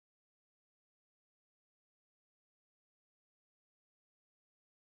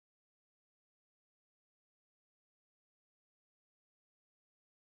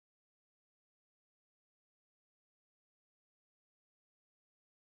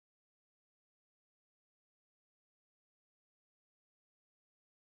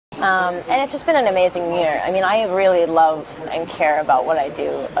And it's just been an amazing year. I mean, I really love and care about what I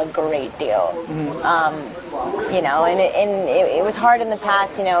do a great deal. You know, and it was hard in the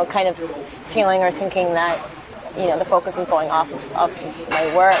past, you know, kind of feeling or thinking that, you know, the focus was going off of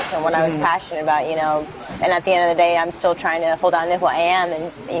my work and what I was passionate about, you know. And at the end of the day, I'm still trying to hold on to who I am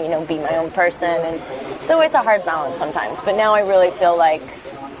and you know, be my own person. And so it's a hard balance sometimes. But now I really feel like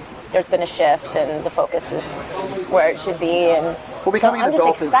there's been a shift and the focus is where it should be. And well, becoming I'm an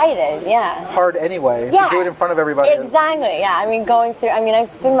adult just excited, is hard anyway. Yeah. You do it in front of everybody. Exactly, yeah. I mean, I've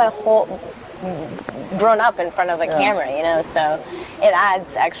been grown up in front of the camera, you know, so it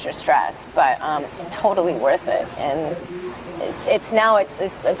adds extra stress, but totally worth it. And it's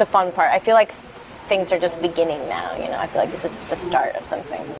the fun part. I feel like things are just beginning now, you know. I feel like this is just the start of something.